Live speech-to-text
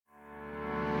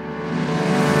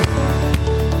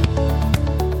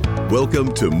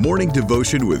Welcome to Morning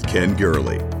Devotion with Ken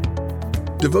Gurley.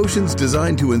 Devotions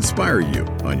designed to inspire you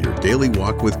on your daily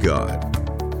walk with God.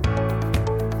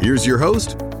 Here's your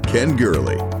host, Ken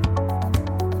Gurley.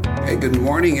 Hey, good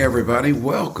morning, everybody.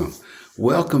 Welcome.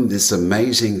 Welcome this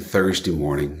amazing Thursday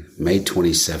morning, May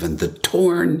 27th, the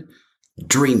torn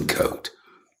DREAMCOAT.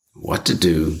 What to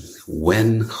do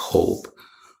when hope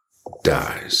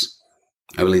dies.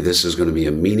 I believe this is going to be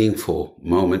a meaningful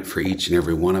moment for each and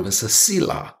every one of us, a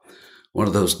Selah, one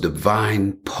of those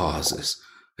divine pauses,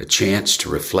 a chance to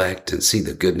reflect and see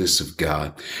the goodness of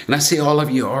God. And I see all of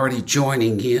you already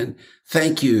joining in.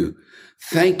 Thank you.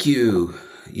 Thank you.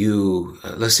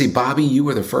 Let's see, Bobby, you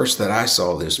were the first that I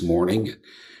saw this morning.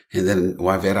 And then,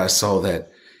 Yvette, I saw that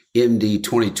MD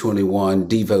 2021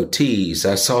 devotees.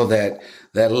 I saw that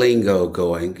lingo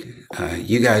going.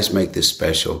 You guys make this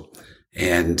special.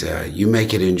 And you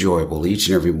make it enjoyable each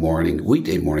and every morning,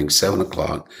 weekday morning, 7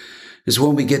 o'clock, is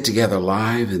when we get together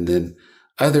live, and then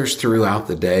others throughout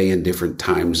the day in different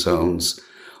time zones,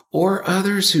 or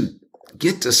others who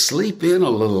get to sleep in a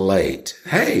little late.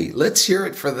 Hey, let's hear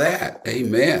it for that.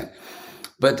 Amen.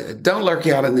 But don't lurk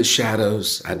out in the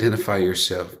shadows. Identify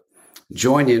yourself.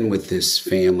 Join in with this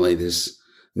family, this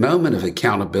moment of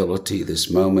accountability,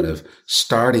 this moment of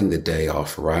starting the day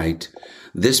off right.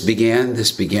 This began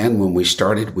when we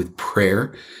started with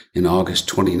prayer in August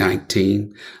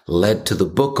 2019, led to the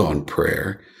book on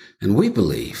prayer. And we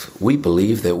believe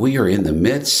that we are in the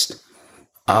midst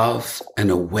of an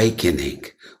awakening.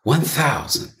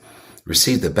 1,000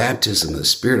 received the baptism of the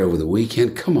Spirit over the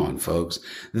weekend. Come on, folks.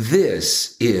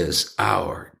 This is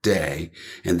our day.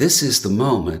 And this is the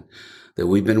moment that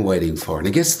we've been waiting for. And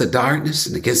against the darkness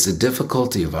and against the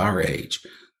difficulty of our age,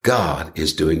 God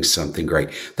is doing something great.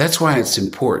 That's why it's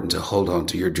important to hold on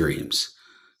to your dreams.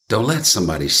 Don't let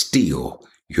somebody steal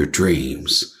your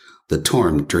dreams. The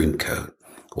torn DREAMCOAT.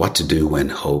 What to do when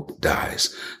hope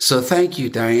dies. So thank you,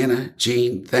 Diana,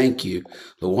 Jean. Thank you,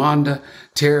 Lawanda,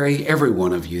 Terry, every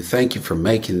one of you. Thank you for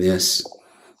making this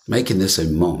a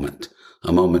moment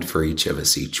for each of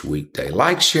us each weekday.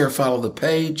 Like, share, follow the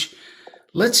page.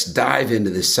 Let's dive into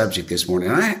this subject this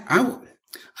morning. I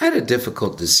had a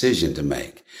difficult decision to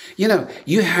make. You know,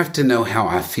 you have to know how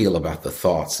I feel about the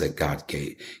thoughts that God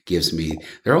gives me.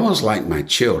 They're almost like my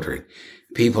children.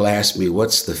 People ask me,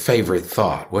 what's the favorite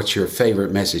thought? What's your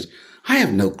favorite message? I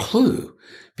have no clue,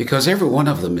 because every one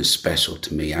of them is special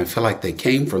to me. I feel like they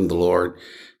came from the Lord.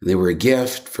 They were a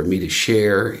gift for me to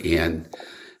share.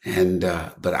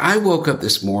 But I woke up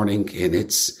this morning and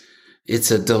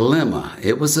it's a dilemma.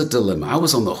 It was a dilemma. I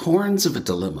was on the horns of a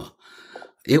dilemma.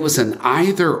 It was an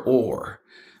either or.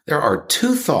 There are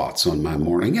two thoughts on my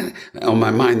mind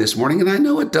this morning, and I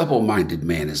know a double-minded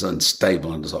man is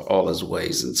unstable in all his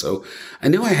ways, and so I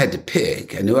knew I had to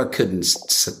pick. I knew I couldn't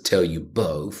tell you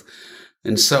both,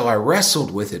 and so I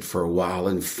wrestled with it for a while,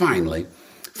 and finally,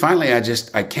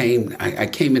 I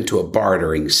came into a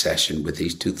bartering session with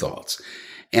these two thoughts,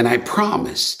 and I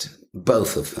promised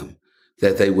both of them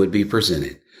that they would be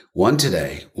presented, one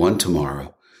today, one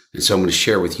tomorrow. And so I'm going to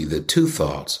share with you the two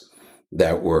thoughts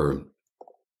that were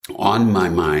on my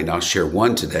mind. I'll share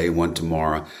one today, one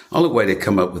tomorrow. Only way to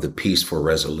come up with a peaceful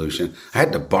resolution. I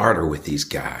had to barter with these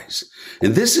guys.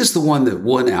 And this is the one that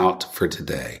won out for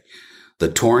today. The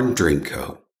torn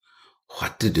DREAMCOAT.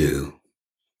 What to do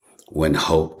when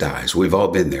hope dies. We've all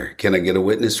been there. Can I get a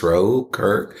witness? Ro,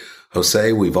 Kirk,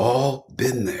 Jose, we've all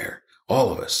been there.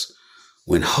 All of us.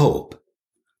 When hope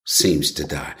seems to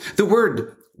die. The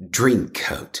word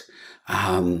DREAMCOAT.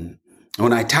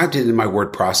 When I typed it in my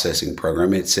word processing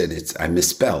program, it said I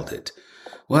misspelled it.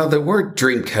 Well, the word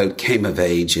DREAMCOAT came of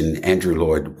age in Andrew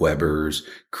Lloyd Webber's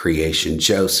creation,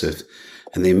 Joseph,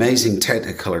 and the amazing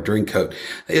Technicolor DREAMCOAT.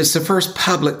 It's the first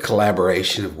public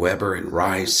collaboration of Webber and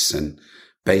Rice, and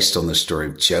based on the story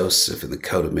of Joseph and the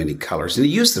coat of many colors. And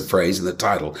he used the phrase in the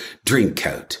title,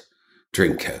 DREAMCOAT,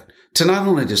 to not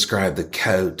only describe the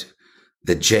coat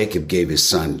that Jacob gave his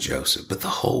son Joseph, but the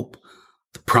hope,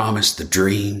 the promise, the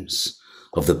dreams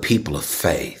of the people of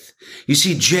faith. You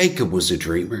see, Jacob was a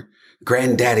dreamer.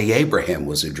 Granddaddy Abraham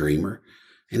was a dreamer.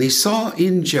 And he saw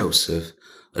in Joseph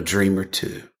a dreamer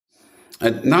too.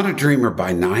 Not a dreamer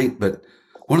by night, but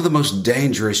one of the most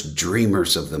dangerous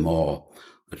dreamers of them all.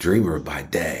 A dreamer by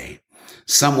day.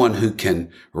 Someone who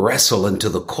can wrestle into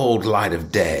the cold light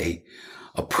of day.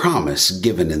 A promise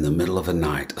given in the middle of a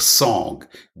night. A song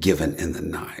given in the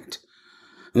night.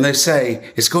 And they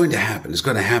say, it's going to happen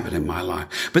in my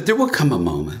life. But there will come a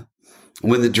moment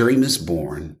when the dream is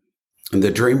born and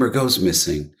the dreamer goes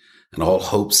missing and all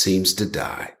hope seems to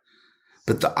die.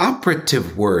 But the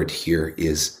operative word here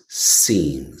is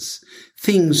seems.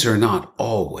 Things are not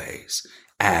always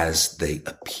as they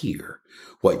appear.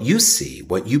 What you see,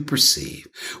 what you perceive,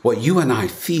 what you and I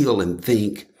feel and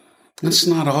think, it's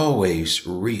not always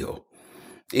real.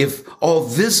 If all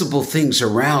visible things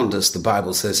around us, the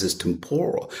Bible says, is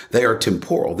temporal, they are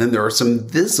temporal, then there are some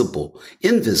invisible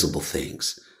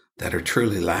things that are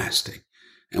truly lasting.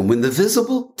 And when the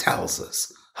visible tells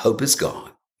us hope is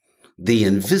gone, the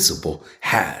invisible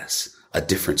has a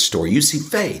different story. You see,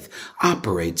 faith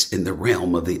operates in the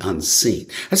realm of the unseen.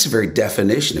 That's the very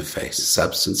definition of faith: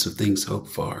 substance of things hoped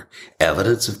for,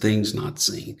 evidence of things not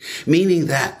seen. Meaning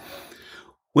that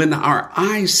when our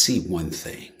eyes see one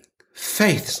thing,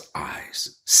 faith's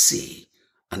eyes see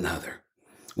another.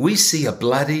 We see a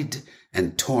bloodied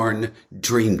and torn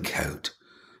dream coat,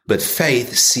 but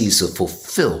faith sees a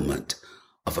fulfillment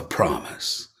of a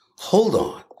promise. Hold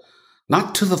on,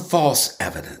 not to the false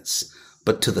evidence,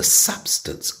 but to the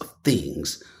substance of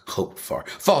things hoped for.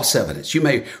 False evidence. You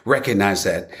may recognize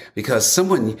that because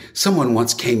someone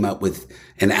once came up with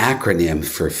an acronym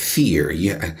for fear.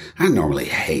 Yeah, I normally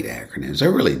hate acronyms. I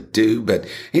really do. But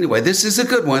anyway, this is a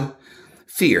good one.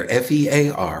 Fear,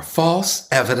 F-E-A-R, false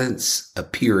evidence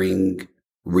appearing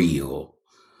real.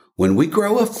 When we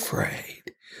grow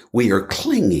afraid, we are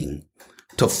clinging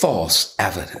to false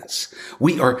evidence.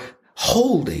 We are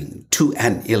holding to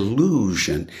an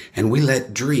illusion, and we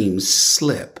let dreams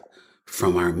slip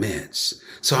from our midst.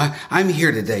 So I'm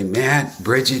here today, Matt,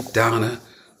 Bridget, Donna,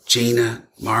 Gina,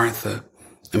 Martha.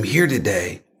 I'm here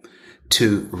today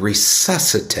to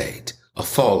resuscitate a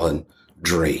fallen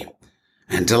dream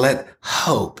and to let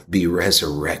hope be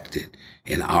resurrected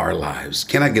in our lives.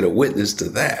 Can I get a witness to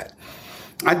that?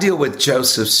 I deal with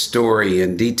Joseph's story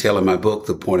in detail in my book,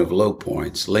 The Point of Low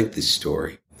Points, lengthy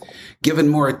story, given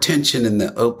more attention in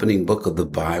the opening book of the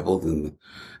Bible than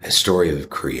the story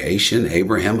of creation,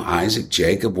 Abraham, Isaac,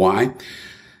 Jacob. Why?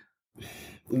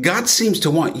 God seems to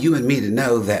want you and me to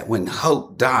know that when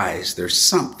hope dies, there's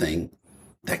something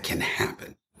that can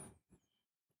happen.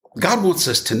 God wants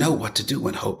us to know what to do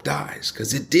when hope dies,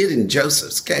 because it did in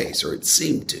Joseph's case, or it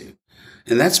seemed to.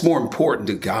 And that's more important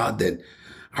to God than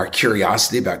our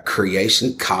curiosity about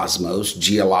creation, cosmos,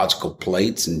 geological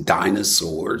plates, and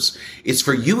dinosaurs. It's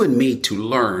for you and me to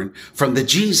learn from the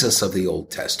Jesus of the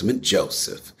Old Testament,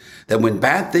 Joseph, that when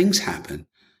bad things happen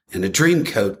and a dream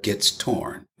coat gets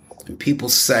torn and people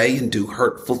say and do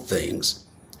hurtful things,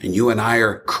 and you and I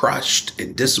are crushed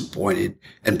and disappointed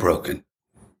and broken,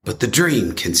 but the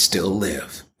dream can still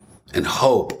live and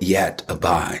hope yet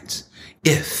abides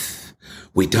if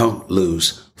we don't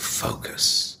lose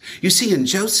focus. You see, in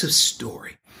Joseph's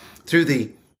story, through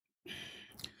the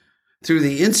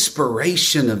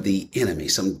inspiration of the enemy,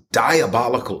 some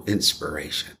diabolical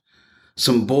inspiration,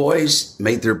 some boys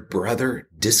made their brother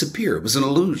disappear. It was an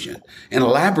illusion, an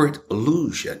elaborate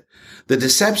illusion. The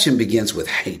deception begins with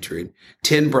hatred.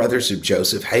 10 brothers of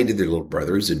Joseph hated their little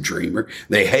brother. He was a dreamer.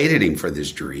 They hated him for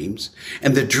his dreams.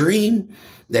 And the dream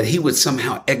that he would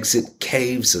somehow exit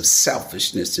caves of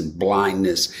selfishness and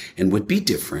blindness and would be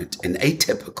different and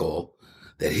atypical,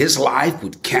 that his life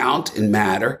would count and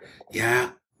matter.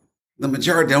 Yeah, the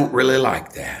majority don't really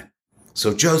like that.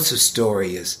 So Joseph's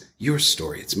story is your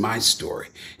story. It's my story.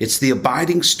 It's the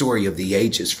abiding story of the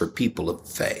ages for people of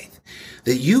faith,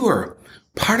 that you are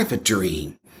part of a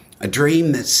dream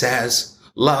that says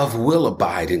love will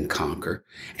abide and conquer,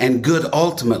 and good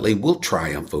ultimately will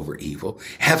triumph over evil.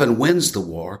 Heaven wins the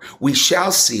war. We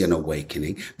shall see an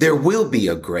awakening. There will be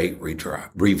a great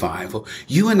revival.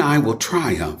 You and I will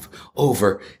triumph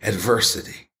over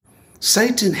adversity.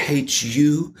 Satan hates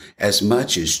you as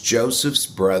much as Joseph's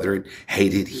brethren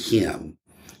hated him.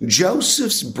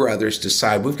 Joseph's brothers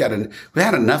decide we've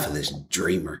had enough of this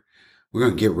dreamer. We're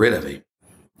going to get rid of him.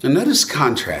 And notice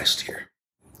contrast here.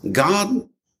 God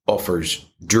offers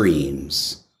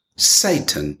dreams.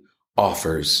 Satan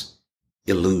offers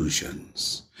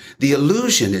illusions. The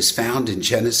illusion is found in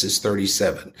Genesis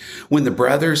 37, when the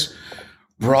brothers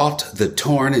brought the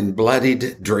torn and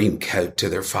bloodied dream coat to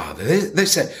their father. They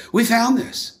said, "We found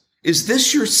this. Is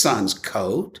this your son's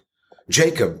coat?"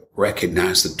 Jacob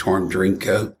recognized the torn dream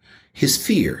coat. His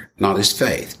fear, not his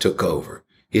faith, took over.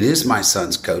 "It is my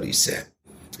son's coat," he said.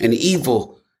 "An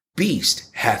evil beast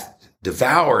hath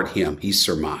devoured him," he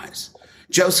surmised.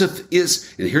 Joseph is,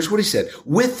 and here's what he said,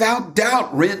 "without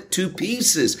doubt rent to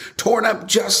pieces, torn up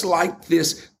just like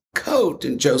this coat."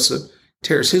 And Joseph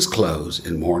tears his clothes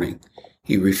in mourning.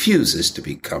 He refuses to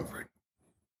be comforted.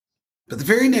 But the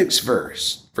very next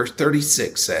verse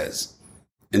 36 says,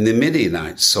 "And the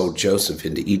Midianites sold Joseph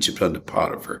into Egypt unto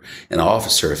Potiphar, an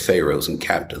officer of Pharaoh's and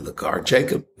captain of the guard."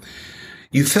 Jacob,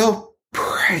 you fell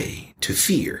prey to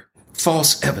fear,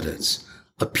 false evidence,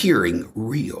 appearing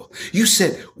real. You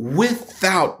said,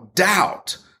 without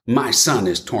doubt, my son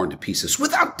is torn to pieces.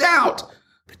 Without doubt.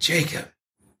 But Jacob,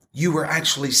 you were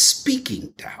actually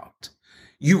speaking doubt.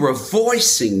 You were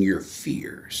voicing your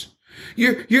fears.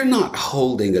 You're not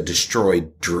holding a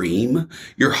destroyed dream.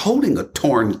 You're holding a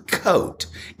torn coat.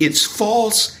 It's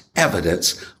false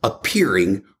evidence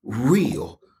appearing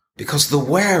real because the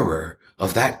wearer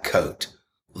of that coat,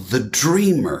 the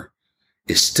dreamer,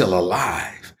 is still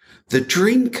alive. The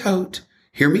dream coat,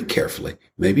 hear me carefully,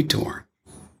 may be torn,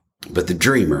 but the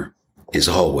dreamer is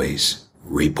always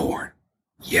reborn.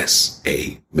 Yes,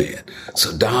 amen.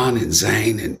 So Don and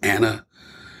Zane and Anna,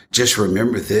 just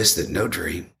remember this, that no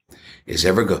dream is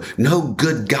no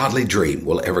good godly dream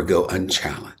will ever go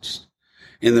unchallenged.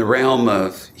 In the realm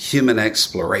of human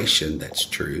exploration, that's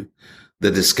true.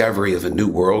 The discovery of a new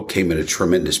world came at a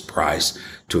tremendous price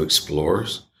to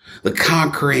explorers. The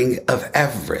conquering of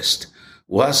Everest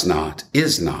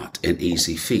is not an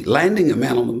easy feat. Landing a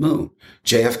man on the moon,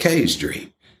 JFK's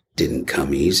dream, didn't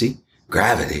come easy.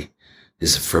 Gravity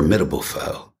is a formidable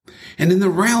foe. And in the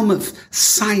realm of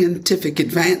scientific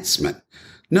advancement,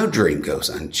 no dream goes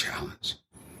unchallenged.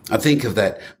 I think of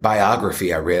that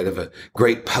biography I read of a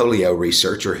great polio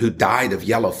researcher who died of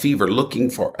yellow fever looking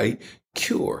for a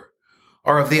cure,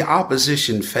 or of the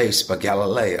opposition faced by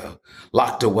Galileo,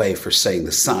 locked away for saying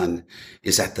the sun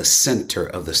is at the center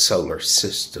of the solar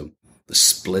system. The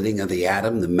splitting of the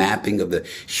atom, the mapping of the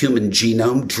human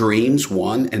genome, dreams,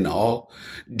 one and all,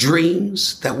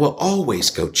 dreams that will always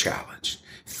go challenged.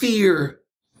 Fear,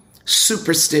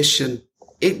 superstition,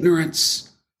 ignorance,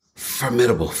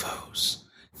 formidable foes.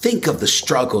 Think of the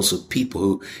struggles of people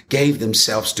who gave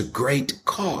themselves to great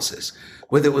causes,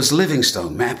 whether it was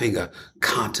Livingstone mapping a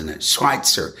continent,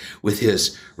 Schweitzer with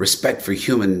his respect for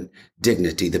human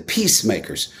dignity, the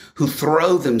peacemakers who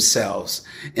throw themselves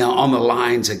on the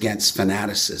lines against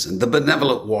fanaticism, the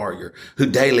benevolent warrior who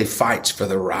daily fights for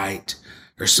the right.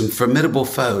 There's some formidable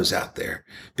foes out there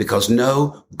because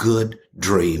no good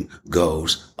dream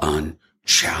goes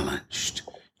unchallenged.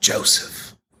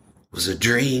 Joseph was a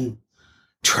dream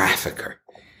trafficker.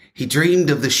 He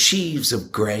dreamed of the sheaves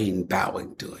of grain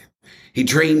bowing to him. He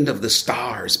dreamed of the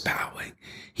stars bowing.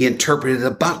 He interpreted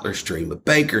a butler's dream, a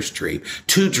baker's dream,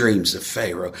 2 dreams of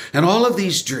Pharaoh. And all of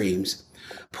these dreams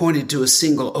pointed to a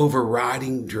single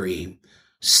overriding dream,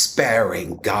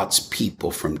 sparing God's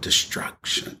people from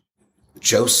destruction.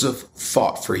 Joseph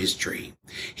fought for his dream.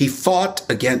 He fought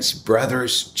against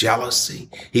brothers' jealousy.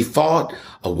 He fought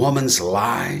a woman's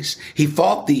lies. He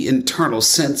fought the internal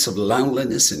sense of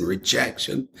loneliness and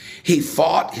rejection. He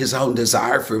fought his own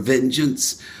desire for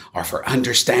vengeance or for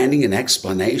understanding and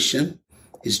explanation.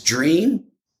 His dream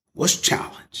was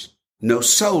challenged. No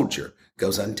soldier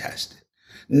goes untested.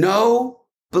 No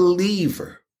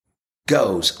believer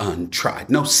goes untried.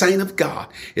 No saint of God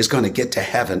is going to get to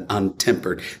heaven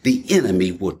untempered. The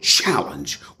enemy will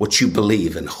challenge what you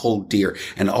believe and hold dear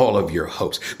and all of your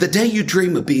hopes. The day you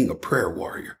dream of being a prayer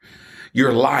warrior,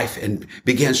 your life and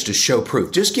begins to show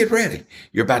proof. Just get ready.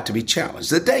 You're about to be challenged.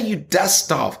 The day you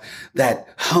dust off that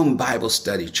home Bible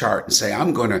study chart and say,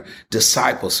 I'm going to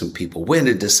disciple some people, win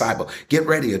and disciple. Get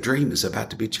ready. A dream is about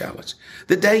to be challenged.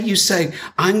 The day you say,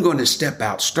 I'm going to step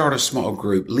out, start a small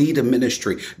group, lead a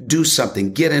ministry, do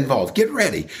something, get involved. Get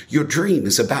ready. Your dream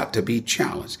is about to be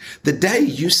challenged. The day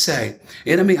you say,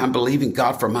 enemy, I'm believing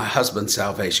God for my husband's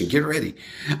salvation. Get ready.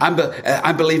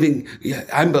 I'm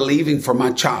believing for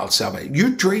my child's salvation.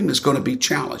 Your dream is going to be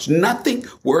challenged. Nothing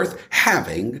worth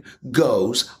having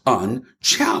goes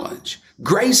unchallenged.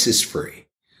 Grace is free,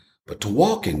 but to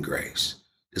walk in grace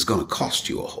is going to cost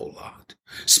you a whole lot.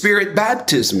 Spirit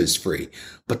baptism is free,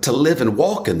 but to live and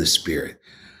walk in the Spirit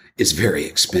is very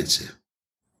expensive.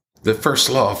 The first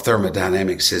law of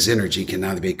thermodynamics says energy can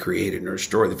neither be created nor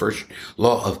destroyed. The first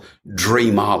law of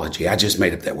dreamology, I just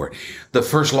made up that word. The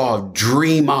first law of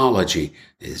dreamology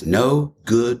is no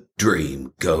good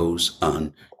dream goes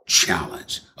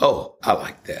unchallenged. Oh, I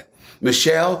like that.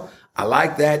 Michelle, I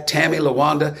like that. Tammy,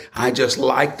 LaWanda, I just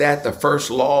like that. The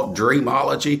first law of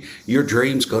dreamology, your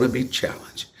dream's going to be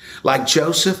challenged. Like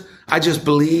Joseph, I just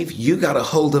believe you got a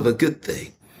hold of a good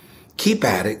thing. Keep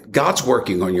at it. God's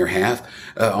working on your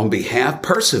behalf.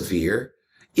 Persevere,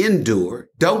 endure.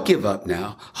 Don't give up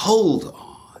now. Hold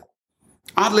on.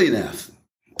 Oddly enough,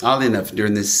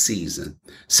 during this season,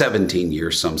 17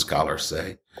 years, some scholars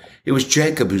say, it was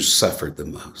Jacob who suffered the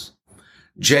most.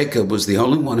 Jacob was the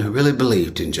only one who really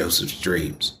believed in Joseph's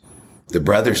dreams. The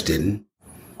brothers didn't.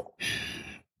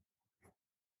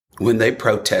 When they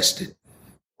protested,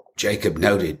 Jacob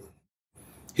noted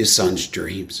his son's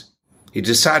dreams. He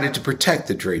decided to protect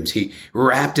the dreams. He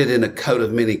wrapped it in a coat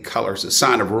of many colors, a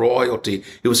sign of royalty.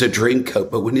 It was a dream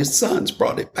coat. But when his sons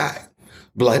brought it back,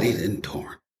 bloodied and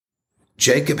torn,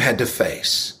 Jacob had to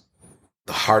face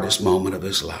the hardest moment of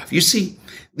his life. You see,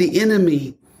 the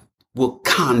enemy will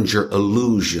conjure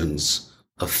illusions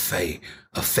of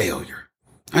failure.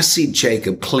 I see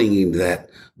Jacob clinging to that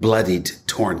bloodied,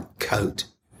 torn coat,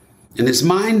 and his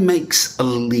mind makes a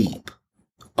leap.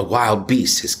 A wild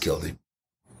beast has killed him.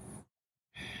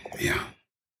 Yeah.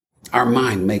 Our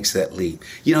mind makes that leap.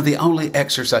 You know, the only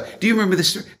exercise. Do you remember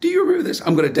this?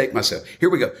 I'm going to date myself. Here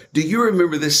we go. Do you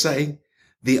remember this saying?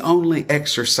 The only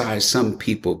exercise some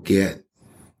people get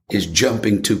is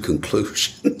jumping to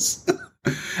conclusions.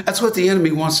 That's what the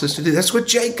enemy wants us to do. That's what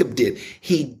Jacob did.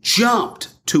 He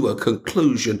jumped to a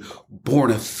conclusion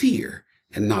born of fear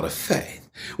and not of faith.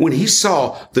 When he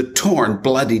saw the torn,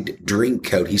 bloodied drink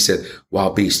coat, he said,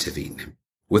 wild beasts have eaten him.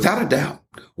 Without a doubt,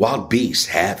 wild beasts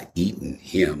have eaten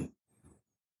him.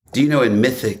 Do you know, in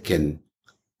mythic and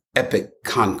epic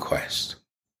conquest,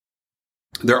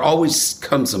 there always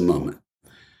comes a moment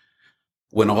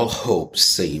when all hope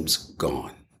seems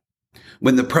gone.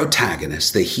 When the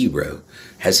protagonist, the hero,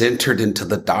 has entered into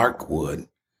the dark wood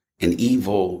and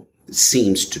evil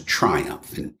seems to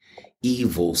triumph and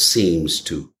evil seems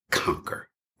to conquer.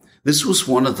 This was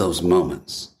one of those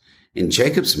moments. In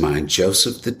Jacob's mind,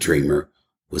 Joseph the dreamer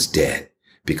was dead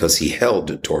because he held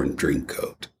a torn dream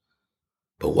coat.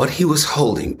 But what he was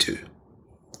holding to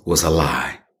was a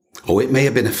lie. Oh, it may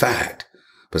have been a fact,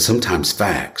 but sometimes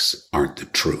facts aren't the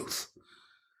truth.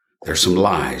 There's some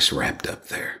lies wrapped up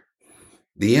there.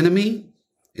 The enemy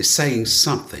is saying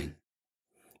something.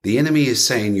 The enemy is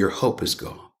saying your hope is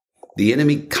gone. The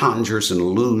enemy conjures an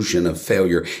illusion of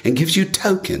failure and gives you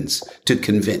tokens to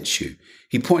convince you.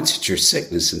 He points at your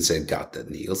sickness and said, God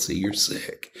doesn't heal, see, you're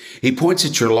sick. He points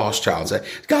at your lost child and says,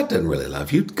 God doesn't really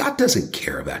love you. God doesn't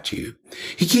care about you.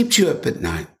 He keeps you up at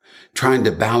night trying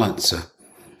to balance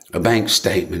a bank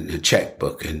statement and a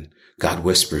checkbook, and God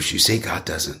whispers, you see, God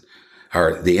doesn't,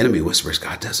 or the enemy whispers,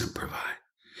 God doesn't provide.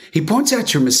 He points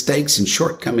out your mistakes and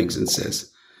shortcomings and says,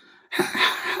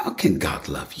 how can God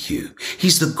love you?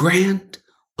 He's the grand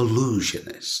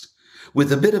illusionist.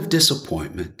 With a bit of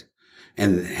disappointment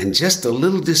and just a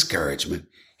little discouragement,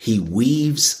 he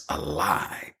weaves a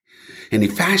lie. And he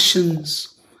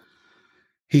fashions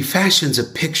a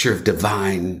picture of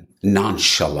divine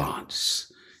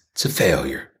nonchalance. It's a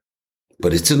failure,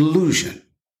 but it's an illusion.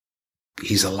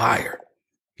 He's a liar.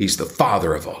 He's the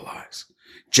father of all lies.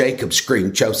 Jacob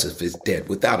screamed, Joseph is dead.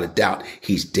 Without a doubt,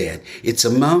 he's dead. It's a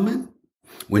moment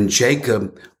when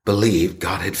Jacob believed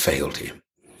God had failed him,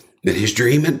 that his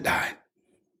dream had died,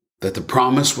 that the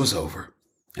promise was over,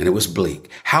 and it was bleak.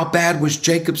 How bad was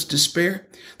Jacob's despair?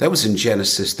 That was in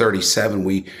Genesis 37.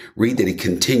 We read that he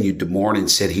continued to mourn and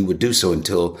said he would do so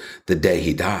until the day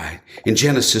he died. In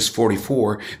Genesis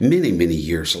 44, many, many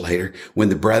years later, when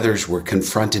the brothers were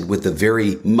confronted with the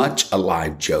very much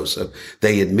alive Joseph,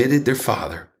 they admitted their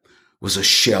father was a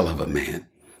shell of a man,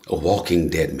 a walking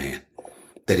dead man,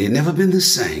 that he had never been the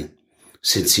same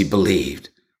since he believed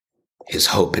his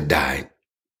hope had died.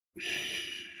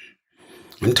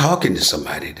 I'm talking to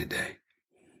somebody today.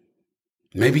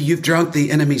 Maybe you've drunk the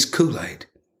enemy's Kool-Aid.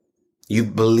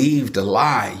 You've believed a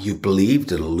lie. You've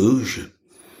believed an illusion.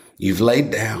 You've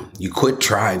laid down. You quit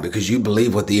trying because you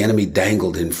believe what the enemy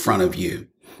dangled in front of you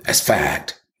as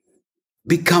fact.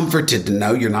 Be comforted to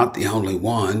know you're not the only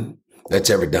one that's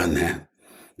ever done that.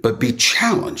 But be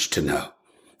challenged to know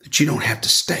that you don't have to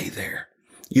stay there.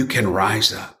 You can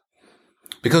rise up.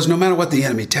 Because no matter what the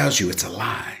enemy tells you, it's a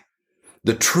lie.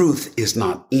 The truth is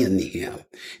not in him.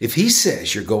 If he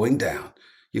says you're going down,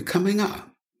 you're coming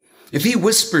up. If he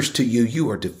whispers to you, you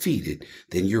are defeated,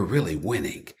 then you're really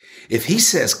winning. If he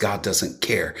says God doesn't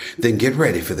care, then get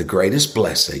ready for the greatest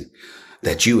blessing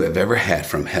that you have ever had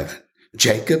from heaven.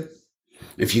 Jacob,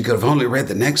 if you could have only read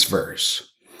the next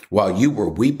verse, while you were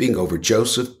weeping over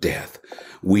Joseph's death,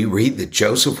 we read that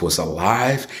Joseph was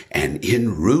alive and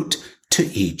en route to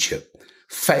Egypt.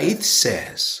 Faith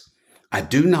says, I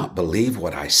do not believe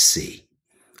what I see.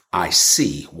 I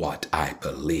see what I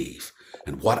believe.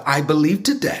 And what I believe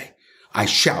today, I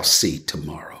shall see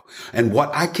tomorrow. And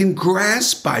what I can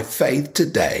grasp by faith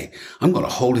today, I'm going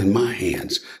to hold in my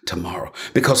hands tomorrow.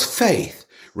 Because faith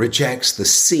rejects the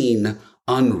seen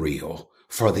unreal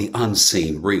for the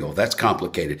unseen real. That's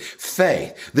complicated.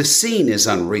 Faith, the seen is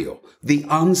unreal. The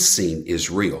unseen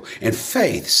is real. And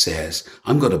faith says,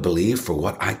 I'm going to believe for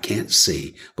what I can't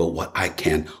see, but what I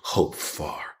can hope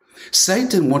for.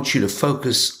 Satan wants you to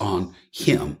focus on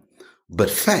him, But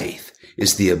faith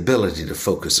is the ability to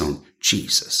focus on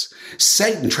Jesus.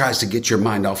 Satan tries to get your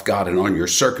mind off God and on your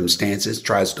circumstances,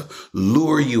 tries to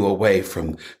lure you away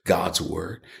from God's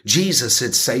word. Jesus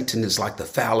said Satan is like the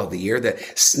fowl of the air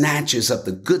that snatches up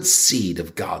the good seed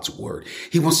of God's word.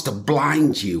 He wants to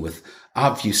blind you with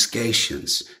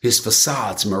obfuscations, his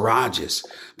facades, mirages.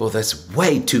 Well, that's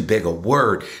way too big a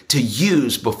word to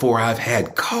use before I've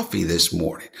had coffee this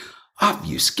morning.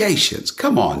 Obfuscations.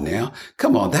 Come on now.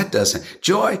 Come on. That doesn't.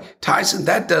 Joy, Tyson,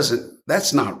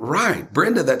 that's not right.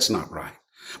 Brenda, that's not right.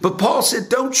 But Paul said,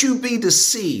 don't you be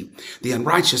deceived. The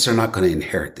unrighteous are not going to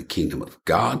inherit the kingdom of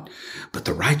God, but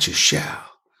the righteous shall.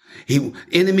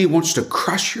 Enemy wants to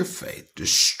crush your faith,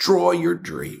 destroy your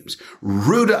dreams,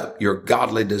 root up your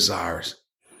godly desires.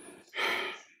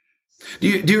 Do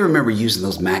you remember using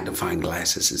those magnifying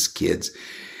glasses as kids?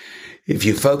 If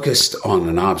you focused on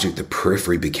an object, the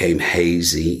periphery became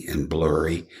hazy and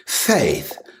blurry.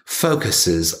 Faith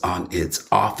focuses on its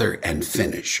author and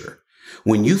finisher.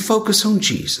 When you focus on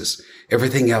Jesus,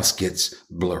 everything else gets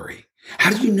blurry. How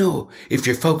do you know if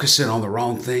you're focusing on the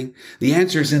wrong thing? The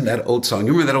answer is in that old song.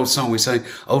 You remember that old song we sang,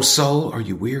 "Oh soul, are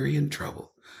you weary and troubled?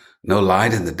 No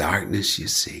light in the darkness you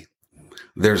see.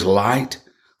 There's light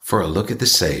for a look at the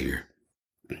Savior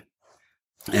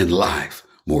and life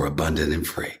more abundant and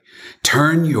free.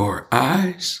 Turn your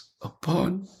eyes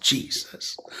upon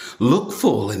Jesus. Look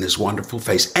full in his wonderful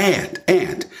face, and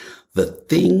the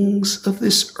things of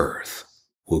this earth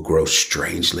will grow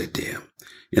strangely dim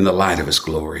in the light of his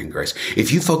glory and grace."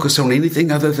 If you focus on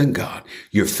anything other than God,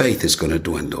 your faith is going to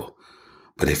dwindle.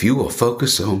 But if you will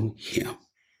focus on him.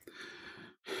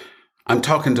 I'm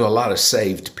talking to a lot of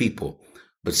saved people,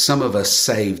 but some of us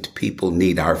saved people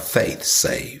need our faith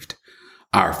saved.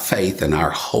 Our faith and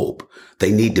our hope,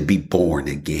 they need to be born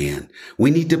again.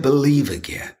 We need to believe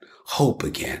again, hope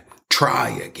again, try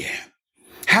again.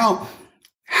 How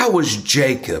was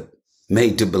Jacob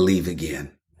made to believe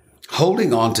again?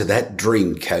 Holding on to that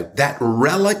dream coat, that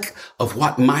relic of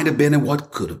what might have been and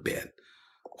what could have been.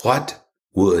 What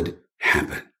would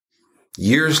happen?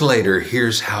 Years later,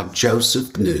 here's how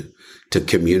Joseph knew to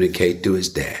communicate to his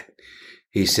dad.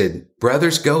 He said,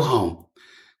 "Brothers, go home.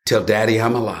 Tell Daddy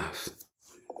I'm alive.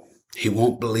 He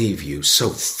won't believe you. So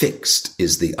fixed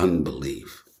is the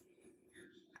unbelief.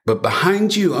 But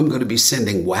behind you, I'm going to be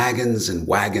sending wagons and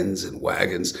wagons and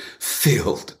wagons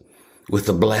filled with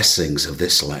the blessings of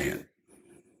this land.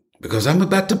 Because I'm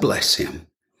about to bless him.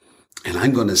 And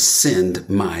I'm going to send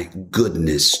my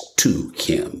goodness to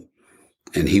him.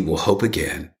 And he will hope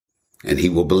again. And he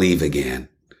will believe again.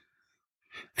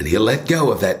 And he'll let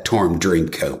go of that torn dream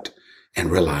coat and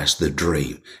realize the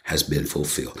dream has been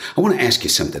fulfilled." I want to ask you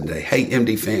something today. Hey,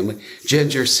 MD family,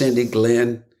 Ginger, Cindy,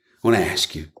 Glenn, I want to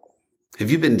ask you, have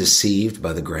you been deceived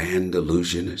by the grand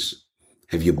illusionist?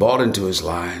 Have you bought into his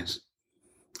lies?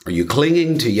 Are you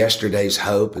clinging to yesterday's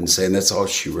hope and saying that's all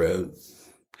she wrote?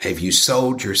 Have you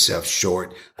sold yourself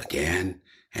short again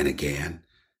and again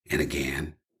and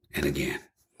again and again?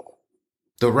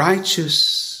 The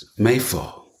righteous may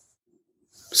fall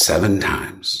 7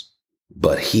 times,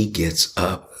 but he gets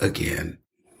up again.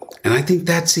 And I think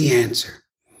that's the answer.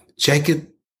 Jacob,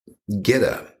 get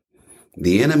up.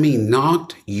 The enemy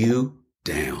knocked you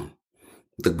down.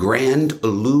 The grand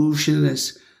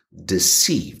illusionist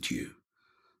deceived you.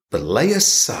 But lay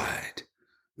aside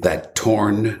that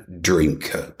torn dream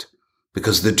coat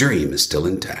because the dream is still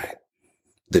intact.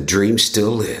 The dream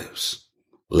still lives.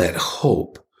 Let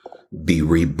hope be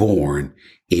reborn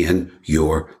in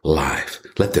your life.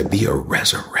 Let there be a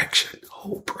resurrection.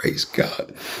 Oh, praise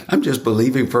God. I'm just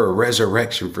believing for a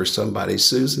resurrection for somebody.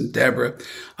 Susan, Deborah,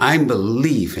 I'm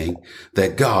believing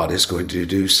that God is going to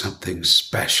do something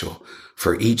special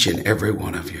for each and every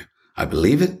one of you. I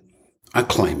believe it. I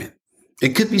claim it.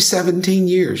 It could be 17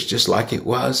 years, just like it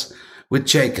was with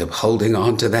Jacob holding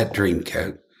on to that dream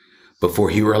coat before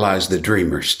he realized the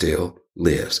dreamer still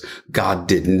lives. God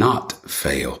did not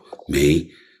fail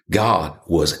me. God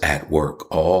was at work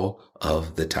all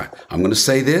of the time. I'm going to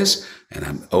say this and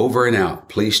I'm over and out.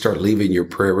 Please start leaving your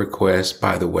prayer requests.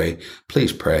 By the way,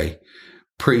 please pray.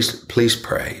 Please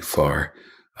pray for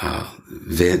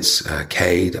Vince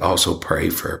Cade. Also pray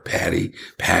for Patty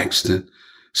Paxton,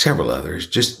 several others.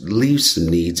 Just leave some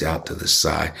needs out to the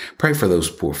side. Pray for those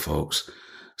poor folks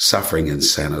suffering in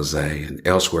San Jose and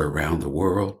elsewhere around the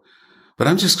world. But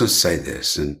I'm just going to say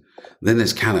this, and then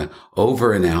it's kind of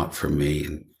over and out for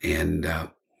me.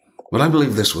 But I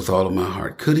believe this with all of my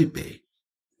heart. Could it be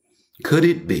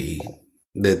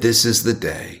that this is the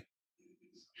day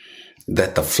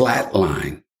that the flat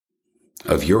line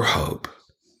of your hope,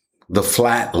 the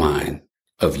flat line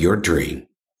of your dream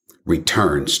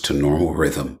returns to normal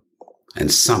rhythm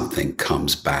and something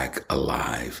comes back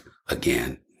alive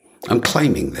again. I'm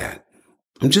claiming that.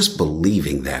 I'm just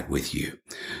believing that with you.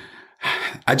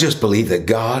 I just believe that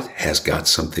God has got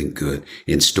something good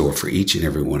in store for each and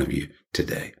every one of you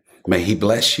today. May He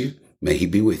bless you. May He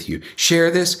be with you. Share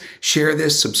this,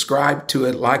 subscribe to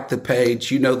it, like the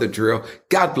page. You know the drill.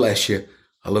 God bless you.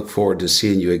 I look forward to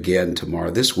seeing you again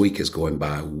tomorrow. This week is going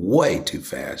by way too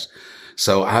fast.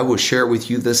 So I will share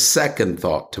with you the second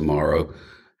thought tomorrow,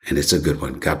 and it's a good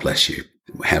one. God bless you.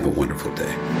 Have a wonderful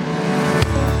day.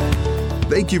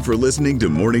 Thank you for listening to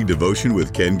Morning Devotion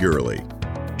with Ken Gurley.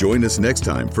 Join us next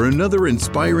time for another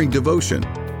inspiring devotion.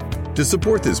 To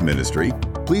support this ministry,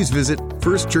 please visit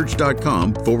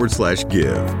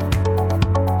firstchurch.com/give.